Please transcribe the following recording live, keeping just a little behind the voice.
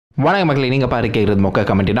வணக்கம் மக்களே, நீங்கள் பார்க்கிறது மொக்க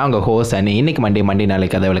கமெண்ட். நான் உங்கள் ஹோஸ்ட் அண்ட் இன்னைக்கு மண்டே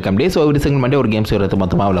நாளைக்கு கதை விளக்கம் டே. ஸோ ஒரு சிங்கிள் மண்டே ஒரு கேம்ஸ் வரது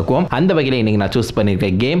மொத்தமாக விளக்கும். அந்த வகையில் இன்னைக்கு நான் சூஸ் பண்ணியிருக்க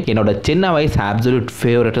கேம் என்னோட சின்ன வயசு அப்சல்யூட்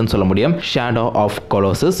ஃபேவரட்னு சொல்ல முடியும், ஷேடோ ஆஃப்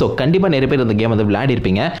கொலோசஸ். ஸோ கண்டிப்பாக நிறைய பேர் இந்த கேம் வந்து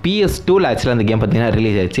விளையாடிருப்பீங்க. PS2 ஆக்சுவலாக அந்த கேம் பார்த்தீங்கன்னா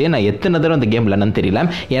ரிலீஸ் ஆயிடுச்சு. நான் எத்தனை தடவை இந்த கேம் விளையாடுன்னு தெரியல.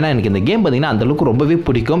 ஏன்னா எனக்கு இந்த கேம் பார்த்தீங்கன்னா அந்தளவுக்கு ரொம்பவே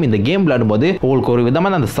பிடிக்கும். இந்த கேம் விளையாடும்போது உங்களுக்கு ஒரு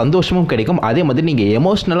விதமான அந்த சந்தோஷமும் கிடைக்கும். அதே மாதிரி நீங்கள்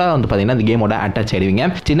எமோஷனலாக வந்து பார்த்தீங்கன்னா இந்த கேமோட அட்டாச்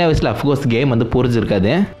ஆயிடுவீங்க. சின்ன வயசில் அஃப்கோர்ஸ் கேம் வந்து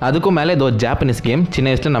புரிஞ்சிருக்காது. அதுக்கும் மேலே ஏதோ ஜாப்பனீஸ் கேம். சின்ன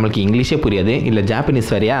வயசில் நம்மளுக்கு இங்கிலீஷே புரியாது, இல்லை ஜாப்பனீஸ்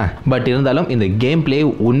வேறையா. பட் இருந்தாலும் இந்த கேம் பிளே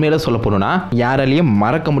உண்மையில சொல்ல போனோம்னா யாராலையும்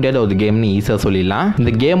மறக்க முடியாத ஒரு கேம்னு ஈஸியாக சொல்லிடலாம்.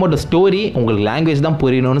 இந்த கேமோட ஸ்டோரி உங்களுக்கு லாங்குவேஜ் தான்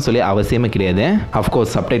புரியணும்னு சொல்லி அவசியமே கிடையாது.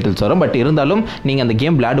 அஃப்கோர்ஸ் சப்டைட்டில்ஸ் வரும். பட் இருந்தாலும் நீங்கள் அந்த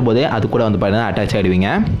கேம் விளையாடும் போதே அது கூட வந்து பார்த்தீங்கன்னா அட்டாச் ஆகிடுவீங்க.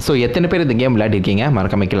 ஸோ எத்தனை பேர் இந்த கேம் விளையாடிருக்கீங்க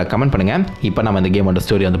மறக்காம கீழே கமெண்ட் பண்ணுங்க. இப்போ நம்ம இந்த கேமோட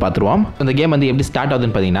ஸ்டோரி வந்து பார்த்துருவோம். இந்த கேம் வந்து எப்படி ஸ்டார்ட்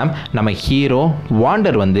ஆகுதுன்னு பார்த்தீங்கன்னா, நம்ம ஹீரோ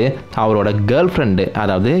வாண்டர் வந்து அவரோட கேர்ள் ஃப்ரெண்டு,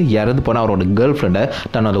 அதாவது இறந்து போன அவரோட கேர்ள் ஃப்ரெண்டை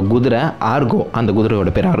தன்னோட குதிரை ஆர்கோ, அந்த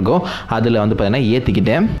குதிரையோட பேர் ஆர்கோ, அதில் வந்து பார்த்தீங்கன்னா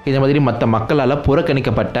ஏற்றிக்கிட்டு இதே மாதிரி மற்ற மக்களால்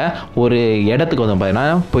புறக்கணிக்கப்பட்ட ஒரு இடத்துக்கு வந்து பார்த்தீங்கன்னா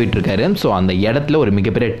போயிட்டுருக்காரு. ஸோ அந்த இடத்துல ஒரு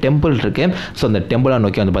மிகப்பெரிய டெம்பிள் இருக்குது. ஸோ அந்த டெம்பிளை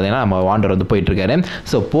நோக்கி வந்து பார்த்தீங்கன்னா நம்ம வாண்டர் வந்து போயிட்டுருக்காரு.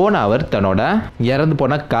 ஸோ போன அவர் தன்னோட இறந்து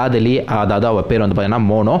போன காதலி, அதாவது அவர் பேர் வந்து பார்த்தீங்கன்னா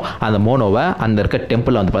மோனோ, அந்த மோனோவை அந்த இருக்க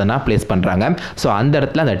டெம்பிளில் வந்து பார்த்தீங்கன்னா பிளேஸ் பண்ணுறாங்க. ஸோ அந்த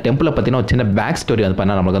இடத்துல அந்த டெம்பிளை பற்றின ஒரு சின்ன பேக் ஸ்டோரி வந்து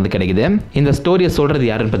பார்த்தீங்கன்னா நம்மளுக்கு வந்து கிடைக்குது. இந்த ஸ்டோரியை சொல்கிறது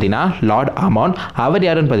யாருன்னு பார்த்தீங்கன்னா லார்ட் அமான். அவர்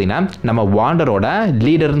யாருன்னு பார்த்தீங்கன்னா நம்ம வாண்டரோட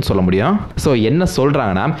லீடர்னு சொல்ல முடியும். ஸோ என்ன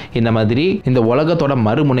சொல்கிறாங்கன்னா, இந்த மாதிரி இந்த உலகத்தோட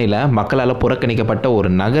மறுமுனையில் மக்களால் புறக்கணிக்கப்பட்ட ஒரு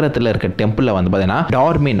நகரத்தில் இருக்க டெம்பிளில் வந்து பார்த்தீங்கன்னா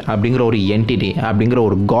டார்மின் அப்படிங்கிற ஒரு என்டிட்டி, அப்படிங்கிற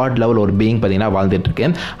ஒரு காட் லெவல் ஒரு பீயிங் பார்த்தீங்கன்னா வாழ்ந்துட்டு இருக்கு.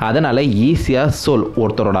 அதனால ஈஸியாக சோல்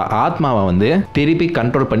ஒருத்தரோட ஆத்மாவை வந்து திருப்பி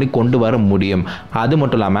கண்ட்ரோல் பண்ணி கொண்டு வர முடியும். அது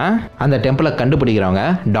மட்டும் இல்லாமல் அந்த டெம்பிளை கண்டுபிடிக்கிறவங்க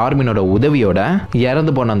டார்மினோட உதவியோட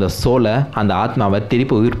இறந்து போன அந்த சோலை, அந்த ஆத்மாவை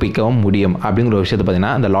திருப்பி உயிர்ப்பிக்கவும் முடியும் அப்படிங்கிற ஒரு விஷயத்தை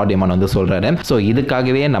பார்த்தீங்கன்னா அந்த லார்ட் அமான் வந்து சொல்றாரு. ஸோ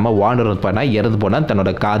இதுக்காகவே நம்ம வாண்டர் பண்ண இறந்து போன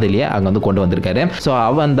தன்னோட காதலியை அங்கே வந்து கொண்டு வந்திருக்காரு. ஸோ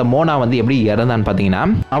அவ அந்த மோனா வந்து எப்படி இறந்தான்னு பார்த்தீங்கன்னா,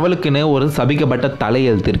 அவளுக்குன்னு ஒரு சபிக்கப்பட்ட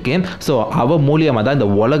தலையெழுத்து இருக்கு. ஸோ அவ மூலியமாக தான் இந்த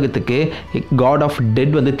உலகத்துக்கு காட் ஆஃப்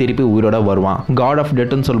டெட் வந்து திருப்பி உயிரோட வருவான். காட் ஆஃப்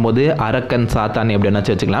டெட்னு சொல்லும்போது அரக்கன் சாத்தான் எப்படின்னா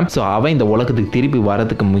வச்சுக்கலாம். ஸோ அவன் இந்த உலகத்துக்கு திருப்பி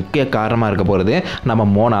வரதுக்கு முக்கிய காரணமாக இருக்க போகிறது நம்ம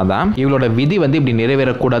மோனா தான். இவளோட விதி வந்து இப்படி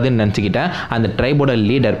நிறைவேறக்கூடாதுன்னு நினச்சிக்கிட்டேன் அந்த ட்ரைபோட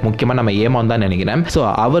லீடர், முக்கியமாக நம்ம ஏமான் தான் நினைக்கிறேன். ஸோ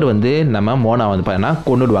அவர் வந்து நம்ம மோனா வந்து பார்த்தீங்கன்னா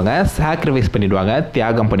கொண்டுடுவாங்க, சாக்ரிஃபைஸ் பண்ணிடுவாங்க,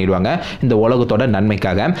 தியாகம் பண்ணிடுவாங்க இந்த உலகத்தோட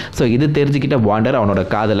நன்மைக்காக. ஸோ இது தெரிஞ்சுக்கிட்ட வாண்டர் அவனோட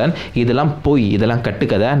காதலன், இதெல்லாம் போய் இதெல்லாம்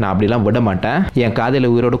கட்டுக்கதை, நான் அப்படிலாம் விட மாட்டேன், என் காதலை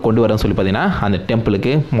உயிரோடு கொண்டு வரேன்னு சொல்லி பார்த்தீங்கன்னா அந்த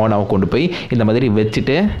டெம்பிளுக்கு மோனாவை கொண்டு போய் இந்த மாதிரி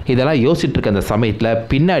வச்சுட்டு இதெல்லாம் யோசிச்சுட்டு இருக்க அந்த சமயத்தில்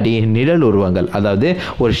பின்னாடி நிழல் உருவங்கள், அதாவது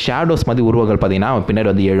ஒரு ஷேடோஸ் மாதிரி உருவங்கள் பார்த்தீங்கன்னா அவன் பின்னாடி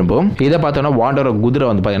வந்து எழும்பும். இதை பார்த்தோன்னா வாண்டரோட குதிரை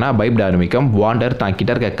வந்து பார்த்தீங்கன்னா பயப்பட ஆரம்பிக்கும். வாண்டர் தான்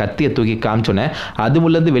கிட்ட இருக்க கத்தியை தூக்கி காமிச்சோன்னே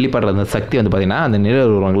அதுலேருந்து வெளிப்படுற அந்த சக்தி வந்து பார்த்தீங்கன்னா அந்த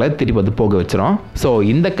நிழல் உருவங்களை திருப்பி வந்து போக வச்சிரும். ஸோ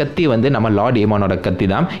இந்த கத்தி வந்து நம்ம லார்ட் ஏமானோட கத்தி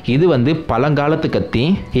தான். இது வந்து பழங்காலத்து கத்தி,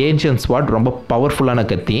 ஏன்ஷியன்ட் ஸ்வாட், ரொம்ப பவர்ஃபுல்லான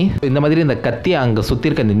கத்தி. இந்த மாதிரி இந்த கத்தி அங்கே சுற்றி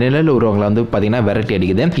இருக்க இந்த நிழல் உருவங்களை வந்து பார்த்தீங்கன்னா விரட்டி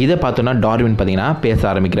அடிக்குது. இதை பார்த்தோன்னா டார்வின் பார்த்தீங்கன்னா பேச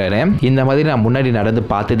ஆரம்பிக்கிறாரு. இந்த மாதிரி நான் முன்னாடி நடந்து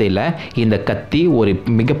பார்த்ததே இல்லை. இந்த கத்தி ஒரு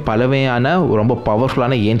மிக பழமையான ரொம்ப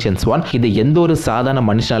பவர்ஃபுல்லான ஏன்ஷியன்ட் ஸ்வாட். இது எந்த ஒரு சாதாரண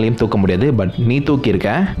மனுஷனாலையும் தூக்க முடியாது. பட் நீ தூக்கி இருக்க,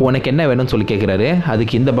 உனக்கு என்ன வேணும்னு சொல்லி கேட்குறாரு.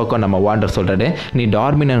 அதுக்கு இந்த பக்கம் நம்ம வாண்டர் சொல்றாரு, நீ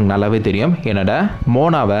டார்மின் எனக்கு நல்லாவே தெரியும், என்னோட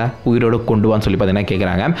மோனாவை உயிரோடு கொண்டு வான்னு சொல்லி பார்த்தீங்கன்னா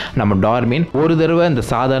கேட்குறாங்க. நம்ம டார்மின் ஒரு தடவை இந்த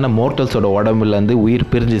சாதாரண மோர்டல்ஸோட உடம்புல இருந்து உயிர்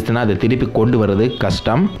பிரிஞ்சிச்சுன்னா அதை திருப்பி கொண்டு வர்றது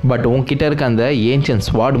கஷ்டம். பட் உங்ககிட்ட இருக்க அந்த ஏன்ஷியன்ட்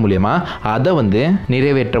ஸ்வாட் மூலியமா அதை வந்து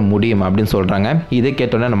நிறைவேற்ற முடியும் அப்படின்னு சொல்றாங்க. இதை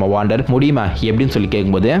கேட்டோன்னே நம்ம வாண்டர் முடியுமா எப்படின்னு சொல்லி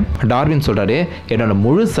கேட்கும்போது டார்வின் சொல்றாரு, என்னோட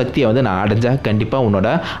முழு சக்தியை வந்து நான் அடைஞ்சா கண்டிப்பாக உன்னோட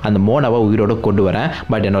அந்த மோனாவை உயிரோடு கொண்டு வரேன்.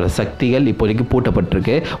 பட் என்னோட சக்திகள் இப்போதைக்கு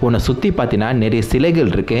பூட்டப்பட்டிருக்கு. உன்னை சுற்றி பார்த்தீங்கன்னா நிறைய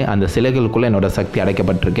சிலைகள் இருக்கு, அந்த சிலைகளுக்குள்ள என்னோட சக்தி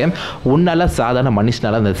அடைக்கப்பட்டிருக்கு. உன்னால சாதாரண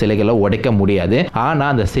மனுஷனால அந்த சிலைகளை உடைக்க முடியாது. ஆனால்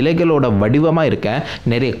அந்த சிலைகளோட வடிவமாக இருக்க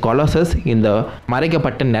நிறைய கொலோசஸ் இந்த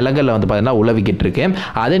மறைக்கப்பட்ட நிலங்களில் வந்து பார்த்தீங்கன்னா உழவிக்கிட்டு இருக்கு.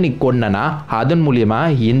 அதை நீ கொண்டனா அதன் மூலியமா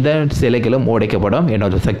இந்த சிலைகளும் உடைக்கப்படும்,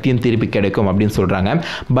 என்னோட சக்தியும் திருப்பி கிடைக்கும் அப்படின்னு சொல்றாங்க.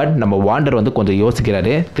 பட் நம்ம வாண்டர் வந்து கொஞ்சம்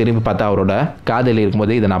யோசிக்கிறாரு. திரும்பி பார்த்தா அவரோட காதலி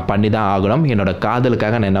இருக்கும்போது இதை நான் பண்ணி தான் ஆகணும், என்னோட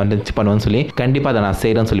காதலுக்காக நான் என்ன பண்ணுவேன்னு சொல்லி கண்டிப்பாக அதை நான்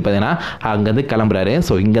செய்கிறேன்னு சொல்லி பார்த்தீங்கன்னா அங்கேருந்து கிளம்புறாரு.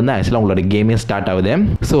 ஸோ இங்கேருந்து ஆக்சுவலாக உங்களோட கேமே ஸ்டார்ட் ஆகுது.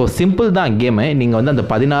 ஸோ சிம்பிள் தான் கேமு. நீங்கள் வந்து அந்த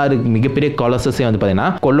 16 மிகப்பெரிய கொலோசஸே வந்து பார்த்தீங்கன்னா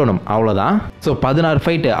கொல்லணும், அவ்வளோதான். ஸோ 16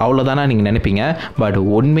 ஃபைட்டு அவ்வளோதானா நீங்கள் நினைப்பீங்க. பட்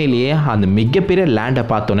உண்மையிலேயே அந்த மிகப்பெரிய லேண்டை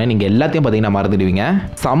பார்த்தோன்னே நீங்கள் எல்லாத்தையும் பார்த்தீங்கன்னா மறந்துடுவீங்க.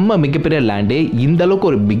 செம்ம மிகப்பெரிய லேண்டு. இந்த அளவுக்கு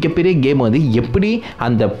ஒரு மிகப்பெரிய கேம் வந்து எப்படி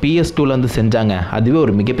அந்த PS2ல வந்து செஞ்சாங்க, அதுவே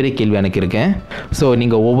ஒரு மிகப்பெரிய கேள்வி எனக்கு இருக்கு. ஸோ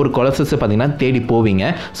நீங்கள் ஒவ்வொரு கொலோசஸை பார்த்தீங்கன்னா தேடி போவீங்க.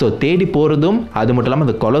 ஸோ தேடி போகிறதும் அது மட்டும் இல்லாமல்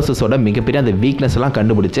அந்த கொலோசஸோட மிகப்பெரிய அந்த வீக்னஸ் எல்லாம்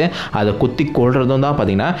கண்டுபிடிச்சு அதை குத்தி கொள்றதும் தான்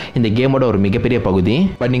பார்த்தீங்கன்னா இந்த கேமோட ஒரு மிகப்பெரிய பகுதி.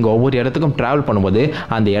 பட் நீங்கள் ஒவ்வொரு இடத்துக்கும் ட்ராவல் பண்ணும்போது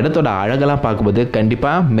அந்த இடத்தோட அழகெல்லாம் பார்க்கும்போது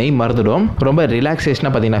கண்டிப்பாக மெய் மறந்துடும், ரொம்ப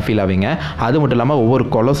ரிலாக்ஸேஷனாக பார்த்தீங்கன்னா ஃபீல் ஆவீங்க. அது மட்டும் இல்லாமல் ஒவ்வொரு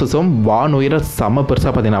கொலோசஸும் வான் உயிரை செம்ம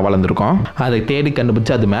பெருசாக பார்த்தீங்கன்னா வளர்ந்துருக்கும். அதை தேடி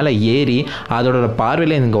கண்டுபிடிச்சு அது மேலே ஏறி அதோட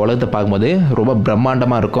பார்வையில் நீங்கள் உலகத்தை பார்க்கும்போது ரொம்ப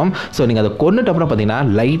பிரம்மாண்டமாக இருக்கும். ஸோ நீங்கள் அதை கொண்டுட்டு அப்புறம் பார்த்தீங்கன்னா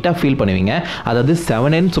லைட்டாக ஃபீல் பண்ணுவீங்க. அதாவது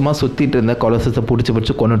 7 சும்மா சுற்றிட்டு இருந்த கொலோசஸை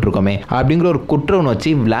பிடிச்சி கொண்டுட்டு இருக்கோமே அப்படிங்கிற ஒரு குற்ற உணர்ச்சி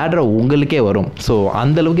விளையாடுற உங்களுக்கே வரும். ஸோ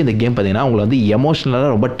அந்தளவுக்கு இந்த கேம் பார்த்தீங்கன்னா உங்களை வந்து எமோஷனலாக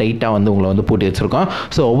ரொம்ப டைட்டாக வந்து உங்களை வந்து பூட்டி வச்சுருக்கோம்.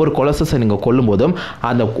 ஸோ ஒவ்வொரு கொலோசஸை நீங்கள் கொல்லும் போதும்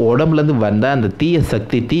அந்த உடம்புலேருந்து வந்த அந்த தீய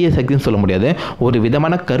சக்தின்னு சொல்ல முடியாது, ஒரு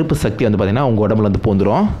விதமான கருப்பு சக்தி வந்து பார்த்தீங்கன்னா உங்கள் உடம்புல வந்து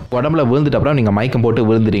பூந்துடும். உடம்புல விழுந்துட்டு அப்புறம் நீங்கள் மயக்கம் போட்டு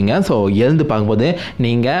விழுந்துறீங்க. ஸோ எழுந்து பார்க்கும்போது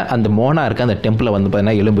நீங்கள் அந்த மோனா இருக்க அந்த டெம்பிளை வந்து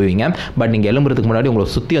பார்த்தீங்கன்னா எழும்புவீங்க. பட் நீங்கள் எழும்புறதுக்கு முன்னாடி உங்களை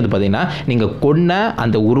சுற்றி வந்து பார்த்தீங்கன்னா நீங்கள் கொன்ன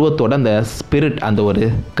அந்த உருவத்தோட அந்த ஸ்பிரிட், அந்த ஒரு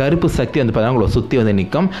கருப்பு சக்தி வந்து பார்த்தீங்கன்னா உங்களை சுற்றி வந்து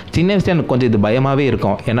நிற்கும். சின்ன வயசுல எனக்கு கொஞ்சம் இது பயமாகவே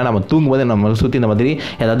இருக்கும். ஏன்னா நம்ம தூங்கும்போது நம்ம சுற்றி இந்த மாதிரி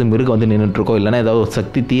ஏதாவது மிருகம் வந்து நின்றுட்டுருக்கோம், இல்லைனா ஏதாவது ஒரு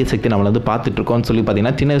சக்தி தீய சக்தி நம்மளை வந்து பார்த்துட்டு இருக்கோம்னு சொல்லி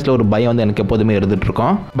பார்த்தீங்கன்னா சின்ன வயசில் ஒரு பயம் வந்து எனக்கு எப்போதுமே இருந்துட்டு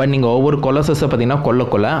இருக்கும். பட் நீங்கள் ஒவ்வொரு கொலோசஸை பார்த்தீங்கன்னா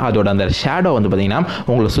கொல்ல அதோட அந்த ஷேடோ வந்து பார்த்தீங்கன்னா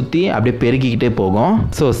உங்களை சுற்றி அப்படியே பெருகிக்கிட்டே போகும்.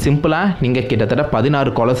 ஸோ சிம்பிளாக நீங்கள் கிட்டத்தட்ட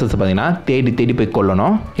 16 கொலோசஸ் பார்த்தீங்கன்னா தேடி போய்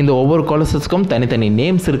கொல்லணும். இந்த ஒவ்வொரு கொலோசஸ்க்கும் தனித்தனி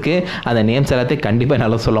நேம்ஸ் இருக்குது. அந்த நேம்ஸ் எல்லாத்தையும் கண்டிப்பாக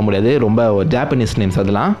என்னால் சொல்ல முடியாது, ரொம்ப ஜாப்பனீஸ் நேம்ஸ்,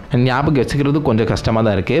 அதெல்லாம் ஞாபகம் வச்சுக்கிறது கொஞ்சம் கஷ்டமாக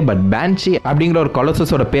தான் இருக்குது. பட் பேன்ஷி அப்படிங்கிற ஒரு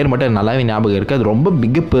கொலோசஸோட பேர் மட்டும் நல்லாவே ஞாபகம் இருக்குது. அது ரொம்ப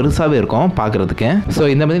மிக பெருசாகவே இருக்கும் பார்க்குறதுக்கு. ஸோ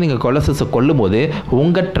இந்த மாதிரி நீங்கள் கொலோசஸை கொல்லும் போது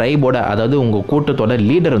உங்கள் ட்ரைபோட, அதாவது உங்கள் கூட்டத்தோட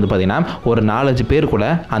லீடர் வந்து பார்த்தீங்கன்னா ஒரு 4-5 பேர் கூட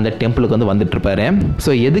அந்த டெம்பிளுக்கு வந்து வந்துட்டு இருப்பாரு.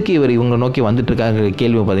 ஸோ எதுக்கு இவங்க நோக்கி வந்துட்டு இருக்காங்க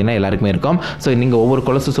கேள்வி பார்த்தீங்கன்னா எல்லாருக்குமே இருக்கும். ஸோ நீங்கள் ஒவ்வொரு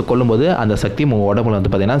கொலோசஸை கொல்லும்போது அந்த சக்தி உங்கள் உடம்புல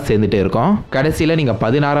வந்து பார்த்தீங்கன்னா சேர்ந்துட்டே இருக்கும். கடைசியில் நீங்கள்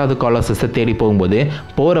 16வது கொலோசஸை தேடி போகும்போது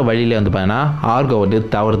போகிற வழியில் வந்து பார்த்தீங்கன்னா ஆர்கோ வந்து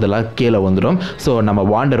தவறுதலாக கீழே வந்துடும். ஸோ நம்ம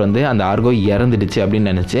வாண்டர் வந்து அந்த ஆர்கோ இறந்துடுச்சு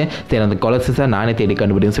அப்படின்னு நினச்சி சரி அந்த கொலோசஸை நானே தேடி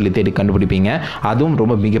கண்டுபிடின்னு சொல்லி தேடி கண்டுபிடிப்பீங்க. அதுவும்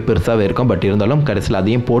ரொம்ப மிக பெருசாகவே இருக்கும். பட் இருந்தாலும் கடைசியில்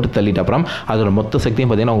அதையும் போட்டு தள்ளிட்டு அப்புறம் அதோட மொத்த சக்தியும்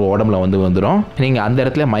பார்த்தீங்கன்னா உங்கள் உடம்புல வந்து வந்துடும். நீங்கள் அந்த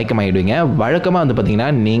இடத்துல மயக்கமாயிடுவீங்க. வழக்கமாக வந்து பார்த்தீங்கன்னா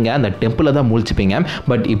நீங்கள் அந்த டெம்பிளில் தான் முழிச்சுப்பீங்க.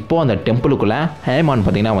 பட் இப்போ அந்த டெம்பிளுக்குள்ளே ஏமான்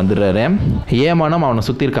பார்த்தீங்கன்னா வந்துடுறாரு. ஏமானும் அவனை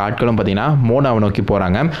சுற்றி இருக்க ஆட்களும் பார்த்தீங்கன்னா மோனாவை நோக்கி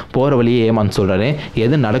போகிறாங்க. போகிற வழியே ஏமான் சொல்கிறாரு,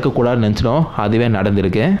 எது நடக்கக்கூடாதுன்னு நினச்சினோம் அதுவே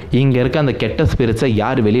நடந்திருக்கு. இங்கே இருக்க அந்த கெட்ட ஸ்பிரிட்ஸை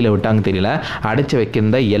யார் வெளியில் விட்டாங்க தெரியல, அடைச்சி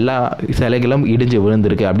வைக்கிற எல்லா சிலைகளும் இடிஞ்சு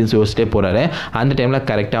விழுந்திருக்கு அப்படின்னு யோசிச்சுட்டே போகிறாரு. அந்த டைமில்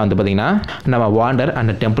கரெக்டாக வந்து பார்த்தீங்கன்னா நம்ம வாண்டர்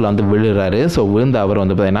அந்த டெம்பிள் வந்து விழுறாரு. ஸோ விழுந்த அவர்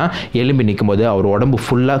வந்து பார்த்தீங்கன்னா எலும்பி நிற்கும் போது அவர் உடம்பு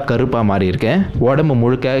ஃபுல்லாக கருப்பாக மாறி இருக்கு. உடம்பு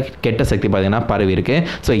முழுக்க கெட்ட சக்தி பார்த்தீங்கன்னா பரவி இருக்கு.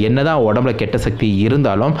 ஸோ என்னதான் உடம்புல கெட்ட சக்தி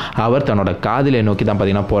இருந்தாலும் அவர் தன்னோட காதிலை நோக்கி தான்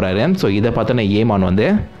பார்த்தீங்கன்னா போகிறாரு. ஸோ இதை பார்த்தோன்னா ஏமான் வந்து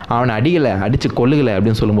அவனை அடித்து கொல்லுகலை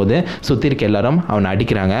அப்படின்னு சொல்லும்போது சுற்றி இருக்க எல்லாரும் அவனை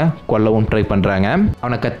அடிக்கிறாங்க, கொல்லவும் ட்ரை பண்ணுறாங்க.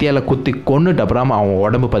 அவனை கத்தியால் குத்தி கொன்னுட்டு அப்புறம் அவன்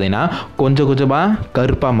உடம்பு பார்த்தீங்கன்னா கொஞ்சம் கொஞ்சமாக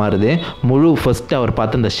கருப்பாக மாறுது. ஃபர்ஸ்ட் அவர்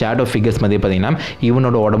பார்த்த இந்த ஷேடோ ஃபிகர்ஸ் மாதிரி பார்த்தீங்கன்னா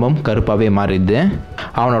இவனோட உடம்பும் கருப்பாகவே மாறிடுது.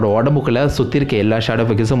 அவனோட உடம்புக்குள்ளே சுற்றி இருக்க எல்லா ஷேடோ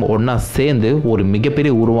ஃபிகர்ஸும் ஒன்றா சேர்ந்து ஒரு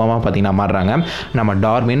மிகப்பெரிய உருவமாக பார்த்தீங்கன்னா மாறுறாங்க. நம்ம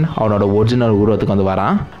டார்வின் அவனோட ஒரிஜினல் உருவத்துக்கு வந்து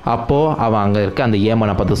வரான். அப்போது அவன் அங்கே இருக்க அந்த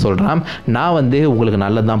ஏமனை பார்த்து சொல்கிறான், நான் வந்து உங்களுக்கு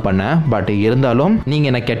நல்லது தான் பண்ணேன், பட் இருந்தாலும்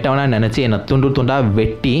நீங்கள் என்னை கெட்டவனா நினச்சி என்னை துண்டாக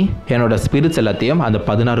வெட்டி என்னோட ஸ்பிரிட்ஸ் எல்லாத்தையும் அந்த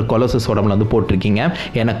 16 கொலோசஸ் உடம்புல வந்து போட்டிருக்கீங்க.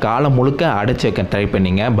 என்னை காலம் முழுக்க அடைச்சி வைக்க ட்ரை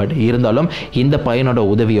பண்ணீங்க. பட் இருந்தாலும் இந்த பையனோட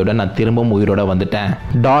உதவியோட நான் திரும்பவும் உயிரோட வந்துட்டேன்.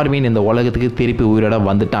 டார்வின் இந்த உலகத்துக்கு திருப்பி உயிரோட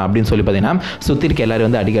வந்துட்டான் அப்படின்னு சொல்லி பார்த்தீங்கன்னா சுற்றி இருக்க எல்லாரும்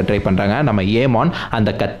வந்து அடிக்க ட்ரை பண்ணுறாங்க. நம்ம ஏமான் அந்த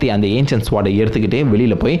கத்தி, அந்த ஏன்ஷியன்ட் ஸ்வார்டை எடுத்துக்கிட்டு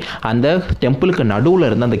வெளியில் போய் அந்த டெம்பிளுக்கு நடுவில்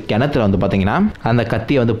இருந்த அந்த கிணத்துல வந்து பார்த்தீங்கன்னா அந்த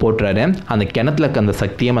கத்தியை வந்து போட்டுறாரு. அந்த கிணத்துல அந்த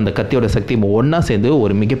சக்தியும் அந்த கத்தியோட சக்தியும் ஒன்றா சேர்ந்து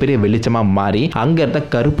ஒரு மிகப்பெரிய வெளிச்சமாக மாறி அங்கே இருந்த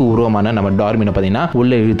கருப்பு உருவமான நம்ம டார்வினை பார்த்தீங்கன்னா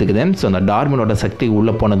உள்ளே இழுத்துக்குது. ஸோ அந்த டார்வினோட சக்தி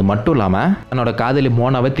உள்ளே போனது மட்டும் இல்லாமல் தன்னோட காதலி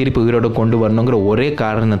மோனாவை திருப்பி உயிரோடு கொண்டு வரணுங்கிற ஒரே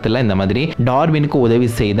காரணத்தில் இந்த மாதிரி டார்வினுக்கு உதவி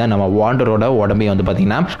செய்த நம்ம வாண்டரோட உடம்பையும் வந்து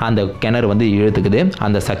பார்த்தீங்கன்னா அந்த கிணறு வந்து இழுத்துக்குது.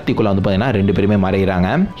 அந்த சக்திக்குள்ள வந்து பார்த்தீங்கன்னா 2 பேருமே மறைகிறாங்க.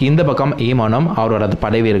 இந்த பக்கம் ஈமானும் அவரோட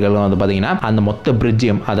படை வீரர்களும் வந்து பார்த்தீங்கன்னா அந்த மொத்த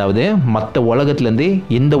பிரிட்ஜையும், அதாவது மற்ற உலகத்திலேருந்து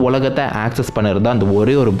இந்த உலகத்தை ஆக்சஸ் பண்ணிருந்தா அந்த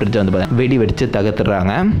ஒரே ஒரு பிரிட்ஜை வந்து வெடி வெடிச்சு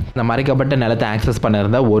தகர்த்துறாங்க. இந்த மறைக்கப்பட்ட நிலத்தை ஆக்சஸ்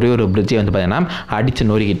பண்ணிருந்தா ஒரே ஒரு பிரிட்ஜை வந்து பார்த்தீங்கன்னா அடிச்சு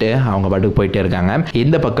நொறுக்கிட்டு அவங்க பாட்டுக்கு போயிட்டே இருக்காங்க.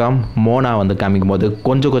 இந்த பக்கம் மோனா வந்து காமிக்கும் போது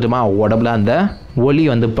கொஞ்சம் கொஞ்சமாக உடம்புல அந்த ஒளி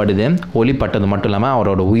வந்து படுது. ஒளி பட்டது மட்டும் இல்லாமல்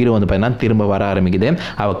அவரோட உயிர் வந்து பார்த்தீங்கன்னா திரும்ப வர ஆரம்பிக்குது.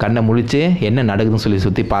 அவள் கண்ணை முழிச்சு என்ன நடக்குதுன்னு சொல்லி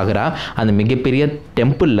சுற்றி பார்க்குறா. அந்த மிகப்பெரிய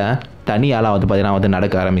டெம்பிளில் தனியால் வந்து பார்த்தீங்கன்னா வந்து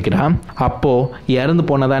நடக்க ஆரம்பிக்கிறான். அப்போது இறந்து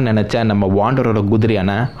போனதான் நினச்ச நம்ம வாண்டரோட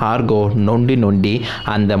குதிரையான ஆர்கோ நொண்டி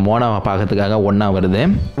அந்த மோனாவை பார்க்கறதுக்காக ஒன்றா வருது.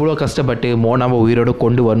 இவ்வளோ கஷ்டப்பட்டு மோனாவை உயிரோடு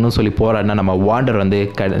கொண்டு வரணும்னு சொல்லி போகிறான்னா நம்ம வாண்டர் வந்து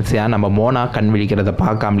கடைசியாக நம்ம மோனா கண் விழிக்கிறத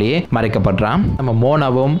பார்க்காமலேயே மறைக்கப்படுறான். நம்ம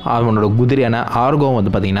மோனாவும் அவனோட குதிரையான ஆர்கோவும்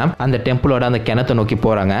வந்து பார்த்தீங்கன்னா அந்த டெம்பிளோட அந்த கிணத்தை நோக்கி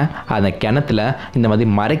போகிறாங்க. அந்த கிணத்துல இந்த மாதிரி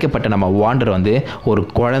மறைக்கப்பட்ட நம்ம வாண்டர் வந்து ஒரு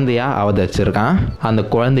குழந்தையாக அவதரிச்சிருக்கான். அந்த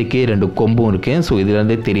குழந்தைக்கு 2 கொம்பும் இருக்குது. ஸோ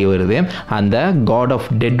இதுலேருந்து தெரிய வருது போது அந்த காட் ஆஃப்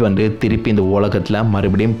டெட் வந்து திருப்பி இந்த உலகத்தில்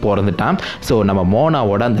மறுபடியும் பிறந்துட்டான். ஸோ நம்ம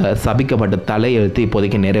மோனாவோட அந்த சபிக்கப்பட்ட தலையெழுத்து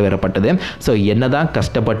இப்போதைக்கு நிறைவேறப்பட்டது. ஸோ என்னதான்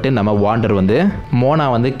கஷ்டப்பட்டு நம்ம வாண்டர் வந்து மோனா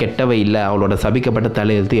வந்து கெட்டவை இல்லை, அவளோட சபிக்கப்பட்ட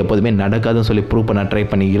தலையெழுத்து எப்போதுமே நடக்காதுன்னு சொல்லி ப்ரூவ் பண்ண ட்ரை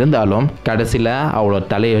பண்ணி இருந்தாலும் கடைசியில் அவளோட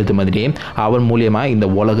தலையெழுத்து மாதிரி அவள் மூலியமாக இந்த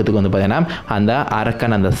உலகத்துக்கு வந்து பார்த்தீங்கன்னா அந்த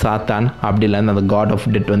அரக்கன், அந்த சாத்தான் அப்படி இல்லைன்னு அந்த காட் ஆஃப்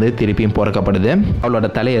டெட் வந்து திருப்பியும் பிறக்கப்படுது. அவளோட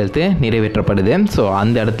தலையெழுத்து நிறைவேற்றப்படுது. ஸோ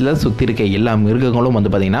அந்த இடத்துல சுற்றி இருக்க எல்லா மிருகங்களும்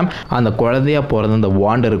வந்து பார்த்தீங்கன்னா அந்த குழந்தையா பிறந்த அந்த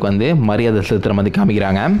வாண்டருக்கு வந்து மரியாதை செலுத்துற மாதிரி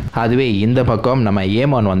காமிக்கிறாங்க. அதுவே இந்த பக்கம் நம்ம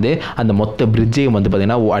ஏமான் வந்து அந்த மொத்த பிரிட்ஜையும் வந்து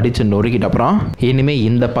பார்த்தீங்கன்னா அடிச்சு நொறுக்கிட்ட அப்புறம் இனிமே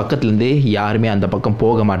இந்த பக்கத்துலேருந்து யாருமே அந்த பக்கம்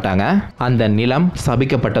போக மாட்டாங்க, அந்த நிலம்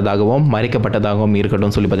சபிக்கப்பட்டதாகவும் மறைக்கப்பட்டதாகவும்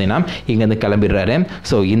இருக்கட்டும் சொல்லி பார்த்தீங்கன்னா இங்கேருந்து கிளம்பிடுறாரு.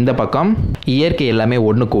 ஸோ இந்த பக்கம் இயற்கை எல்லாமே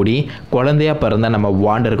ஒன்று கூடி குழந்தையா பிறந்த நம்ம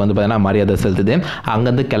வாண்டருக்கு வந்து பார்த்தீங்கன்னா மரியாதை செலுத்துது.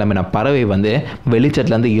 அங்கேருந்து கிளம்பின பறவை வந்து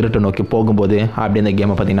வெளிச்சத்துலேருந்து இருட்டு நோக்கி போகும்போது அப்படி இந்த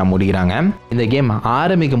கேமை பார்த்தீங்கன்னா முடிக்கிறாங்க. இந்த கேம்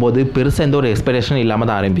ஆரம்பிக்கும் போது பெருசாக எந்த ஒரு எக்ஸ்பெக்டேஷன் இல்லாமல்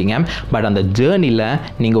தான் ஆரம்பிப்பீங்க. பட் அந்த ஜேர்னியில்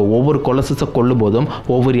நீங்கள் ஒவ்வொரு கொலசஸை கொல்லும் போதும்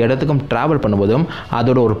ஒவ்வொரு இடத்துக்கும் ட்ராவல் பண்ணும்போதும்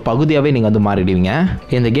அதோட ஒரு பகுதியாகவே நீங்கள் வந்து மாறிடுவீங்க.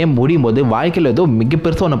 இந்த கேம் முடியும் போது வாழ்க்கையில் ஏதோ மிக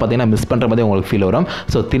பெருசாக ஒன்று பார்த்தீங்கன்னா மிஸ் பண்ணுற மாதிரி உங்களுக்கு ஃபீல் வரும்.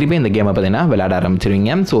 ஸோ திருப்பி இந்த கேமை பார்த்தீங்கன்னா விளையாட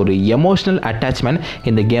ஆரம்பிச்சிருவீங்க. ஸோ ஒரு எமோஷனல் அட்டாச்மெண்ட்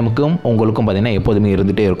இந்த கேமுக்கும் உங்களுக்கும் பார்த்தீங்கன்னா எப்போதுமே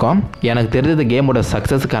இருந்துகிட்டே இருக்கும். எனக்கு தெரிஞ்ச கேமோட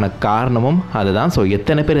சக்ஸஸுக்கான காரணமும் அதுதான். ஸோ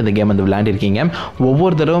எத்தனை பேர் இந்த கேம் வந்து விளையாண்டிருக்கீங்க,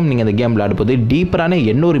 ஒவ்வொரு தடவும் நீங்கள் இந்த கேம் விளையாடும் போது டீப்பரான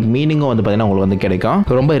என்ன ஒரு மீனிங்கும் வந்து பார்த்தீங்கன்னா உங்களுக்கு வந்து கிடைக்கும்.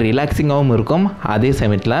 ரொம்ப ரிலாக்ஸிங்காகவும் இருக்கும், அதே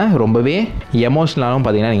சமயத்தில் ரொம்பவே எமோஷனலாகவும்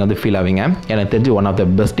பார்த்தீங்கன்னா நீங்கள் வந்து ஃபீல் ஆவீங்க. எனக்கு தெரிஞ்சு one of the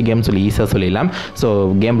best game சொல்லி ஈஸியாக சொல்லிடலாம். ஸோ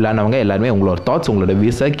கேம் விளையாடுறவங்க எல்லாருமே உங்களோட தாட்ஸ், உங்களோட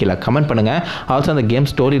வியூஸை கீழே கமெண்ட் பண்ணுங்கள். ஆல்சோ அந்த கேம்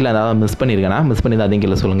ஸ்டோரியில் ஏதாவது மிஸ் பண்ணியிருக்கேன்னா மிஸ் பண்ணி அதையும்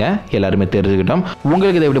கீழே சொல்லுங்கள், எல்லாருமே தெரிஞ்சுக்கிட்டோம்.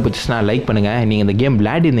 உங்களுக்கு இதை எப்படி பிடிச்சிச்சுன்னா லைக் பண்ணுங்கள். நீங்கள் இந்த கேம்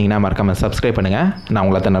விளையாடிருந்தீங்கன்னா மறக்காமல் சப்ஸ்கிரைப் பண்ணுங்கள். நான்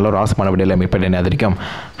உங்களை நல்ல ஒரு ஆசமான வீடியோவில் மீட் பண்ணி அதிகம்.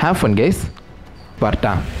 Have fun guys.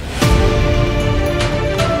 வரட்டா.